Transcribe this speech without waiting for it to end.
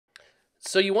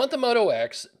So you want the Moto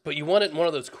X, but you want it in one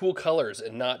of those cool colors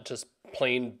and not just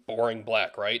plain boring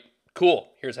black, right? Cool.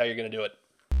 Here's how you're going to do it.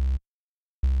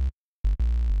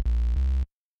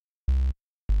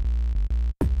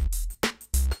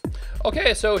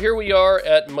 Okay, so here we are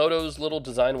at Moto's little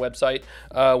design website.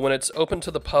 When it's open to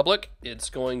the public,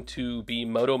 it's going to be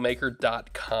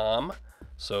motomaker.com.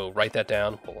 So write that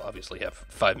down. We'll obviously have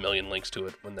 5 million links to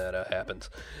it when that happens.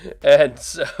 And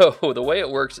so the way it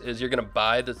works is you're going to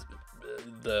buy the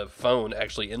phone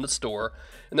actually in the store,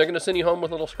 and they're going to send you home with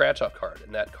a little scratch-off card,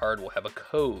 and that card will have a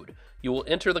code. You will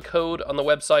enter the code on the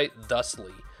website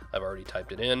thusly. I've already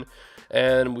typed it in,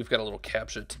 and we've got a little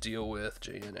CAPTCHA to deal with.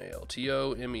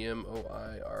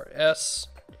 JNALTOMEMOIRS,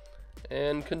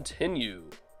 and continue.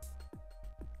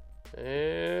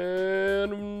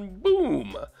 And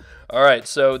boom. All right,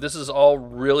 so this is all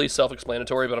really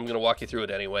self-explanatory, but I'm going to walk you through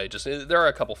it anyway. Just there are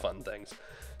a couple fun things.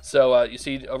 So you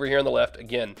see over here on the left,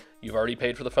 again, you've already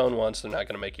paid for the phone once. They're not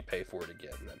going to make you pay for it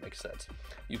again. That makes sense.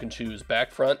 You can choose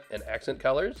back, front, and accent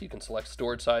colors. You can select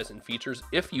storage size and features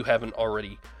if you haven't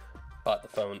already bought the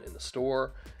phone in the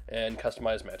store, and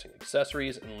customize matching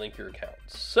accessories and link your account.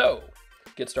 So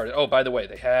get started. Oh, by the way,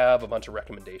 they have a bunch of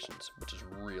recommendations, which is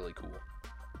really cool.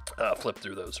 Flip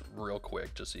through those real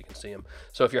quick just so you can see them.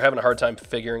 So if you're having a hard time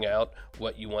figuring out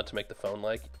what you want to make the phone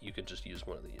like, you could just use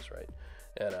one of these, right?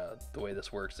 And the way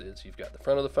this works is you've got the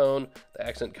front of the phone, the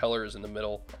accent color is in the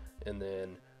middle, and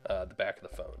then the back of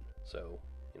the phone. So,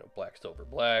 you know, black, silver,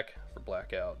 black for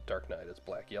blackout, dark night is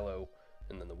black, yellow,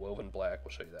 and then the woven black,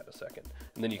 we'll show you that in a second.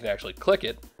 And then you can actually click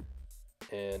it,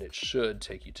 and it should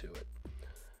take you to it.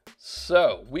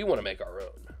 So we want to make our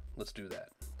own. Let's do that.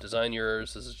 Design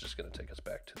yours. This is just going to take us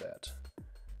back to that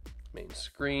main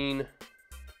screen.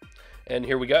 And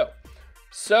here we go.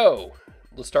 So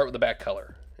let's start with the back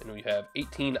color. And we have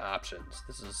 18 options.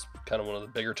 This is kind of one of the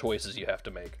bigger choices you have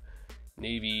to make.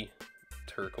 Navy,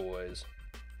 turquoise,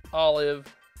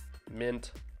 olive,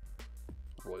 mint,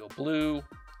 royal blue,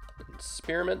 and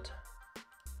spearmint.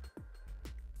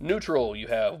 Neutral, you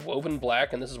have woven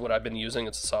black, and this is what I've been using.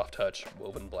 It's a soft touch,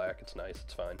 woven black. It's nice,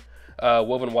 it's fine.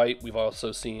 Woven white, we've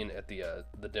also seen at the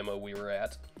demo we were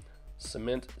at.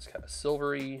 Cement is kind of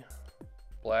silvery,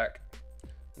 black,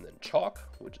 and then chalk,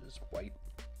 which is white.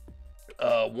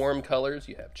 Warm colors,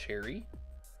 you have cherry,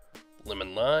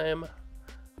 lemon lime,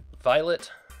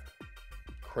 violet,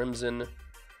 crimson,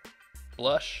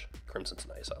 blush. Crimson's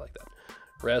nice, I like that.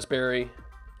 Raspberry,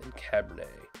 and cabernet.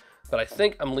 But I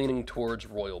think I'm leaning towards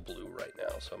royal blue right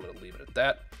now, so I'm going to leave it at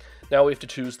that. Now we have to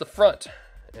choose the front.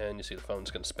 And you see the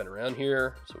phone's going to spin around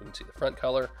here, so we can see the front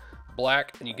color.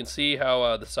 Black, and you can see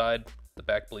how the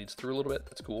back bleeds through a little bit.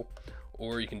 That's cool.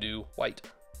 Or you can do white.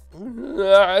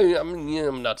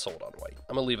 I'm not sold on white.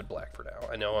 I'm going to leave it black for now.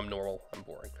 I know I'm normal. I'm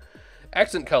boring.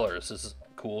 Accent colors. This is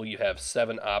cool. You have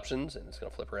 7 options, and it's going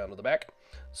to flip around to the back.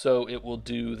 So it will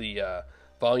do the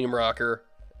volume rocker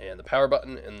and the power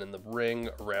button, and then the ring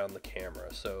around the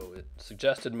camera. So it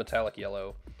suggested metallic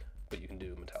yellow, but you can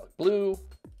do metallic blue,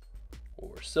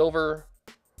 or silver,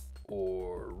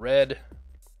 or red,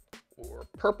 or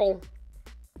purple,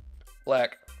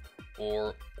 black,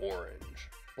 or orange.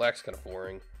 Black's kind of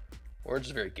boring. Orange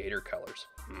is very gator colors.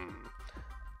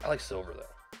 I like silver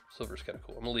though. Silver's kind of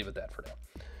cool. I'm gonna leave it that for now.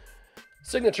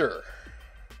 Signature.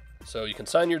 So you can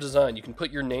sign your design. You can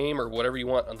put your name or whatever you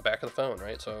want on the back of the phone,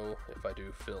 right? So if I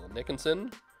do Phil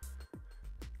Nickinson,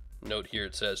 note here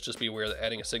it says, just be aware that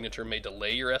adding a signature may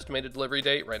delay your estimated delivery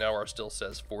date. Right now ours still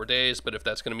says 4 days, but if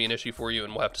that's going to be an issue for you,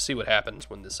 and we'll have to see what happens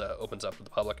when this opens up to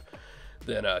the public,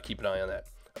 then keep an eye on that.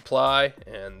 Apply,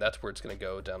 and that's where it's going to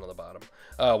go down on the bottom.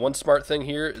 One smart thing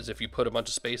here is if you put a bunch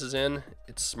of spaces in,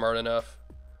 it's smart enough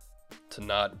to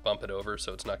not bump it over,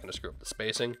 so it's not going to screw up the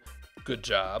spacing. Good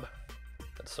job.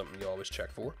 That's something you always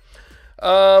check for.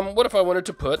 What if I wanted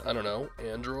to put, I don't know,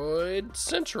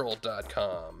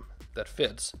 AndroidCentral.com? That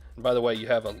fits. And by the way, you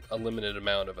have a limited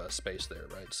amount of space there,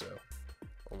 right? So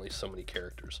only so many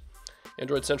characters.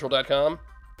 AndroidCentral.com.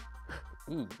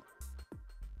 Ooh.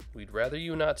 We'd rather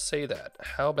you not say that.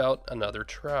 How about another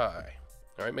try?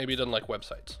 All right, maybe he doesn't like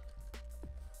websites.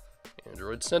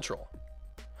 Android Central.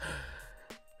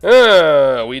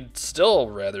 We'd still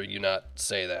rather you not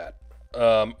say that.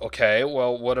 Okay,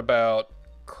 well, what about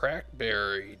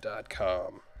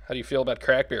Crackberry.com? How do you feel about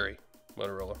Crackberry,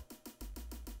 Motorola?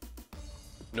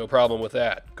 No problem with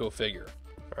that. Go figure.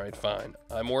 All right, fine.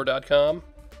 iMore.com.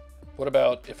 What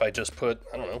about if I just put,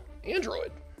 I don't know,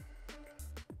 Android?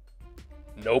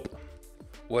 Nope.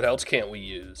 What else can't we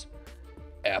use?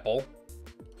 Apple?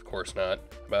 Of course not.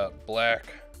 How about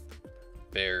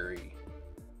BlackBerry?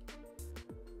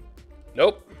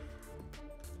 Nope.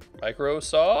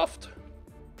 Microsoft?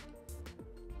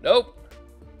 Nope.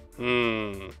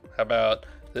 How about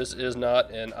this is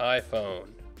not an iPhone?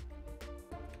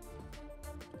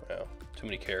 Well, too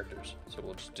many characters. So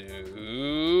we'll just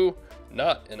do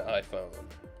not an iPhone.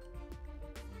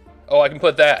 Oh, I can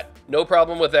put that. No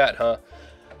problem with that, huh?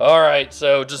 All right,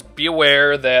 so just be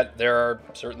aware that there are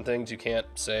certain things you can't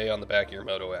say on the back of your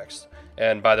Moto X.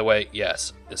 And by the way,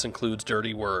 yes, this includes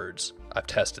dirty words. I've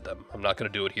tested them. I'm not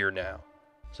going to do it here now.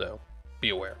 So be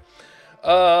aware.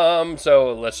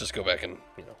 So let's just go back and,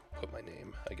 put my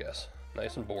name, I guess.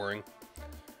 Nice and boring.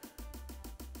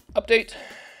 Update.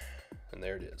 And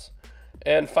there it is.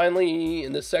 And finally,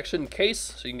 in this section, case.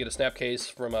 So you can get a snap case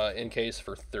from In-Case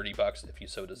for $30 if you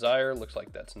so desire. Looks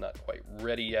like that's not quite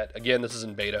ready yet. Again, this is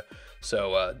in beta,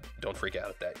 so don't freak out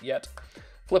at that yet.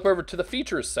 Flip over to the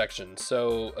features section.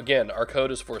 So again, our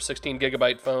code is for a 16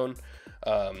 gigabyte phone.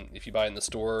 If you buy in the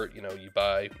store, you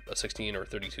buy a 16 or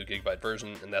 32 gigabyte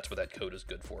version, and that's what that code is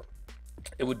good for.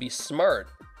 It would be smart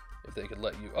if they could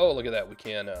let you, oh, look at that, we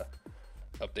can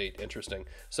update, interesting.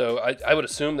 So I would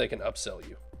assume they can upsell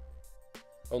you.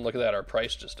 Oh, look at that, our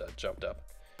price just jumped up.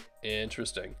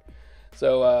 Interesting.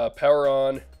 So power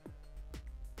on,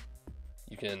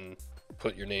 you can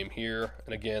put your name here,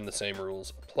 and again, the same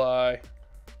rules apply.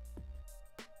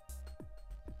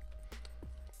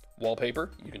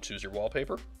 Wallpaper, you can choose your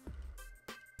wallpaper.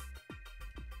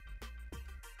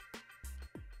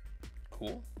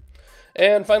 Cool.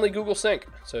 And finally, Google Sync.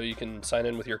 So you can sign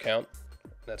in with your account.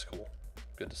 That's cool.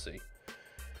 Good to see.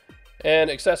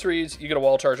 And accessories, you get a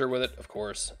wall charger with it, of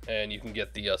course. And you can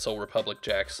get the Soul Republic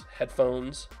Jack's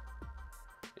headphones,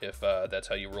 if that's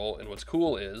how you roll. And what's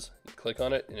cool is, you click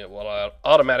on it, and it will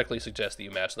automatically suggest that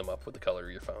you match them up with the color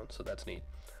of your phone. So that's neat.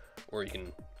 Or you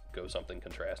can go something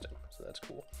contrasting, so that's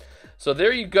cool. So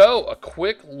there you go, a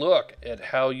quick look at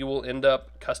how you will end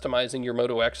up customizing your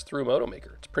Moto X through Moto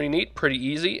Maker. It's pretty neat, pretty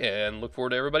easy, and look forward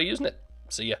to everybody using it.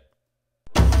 See ya.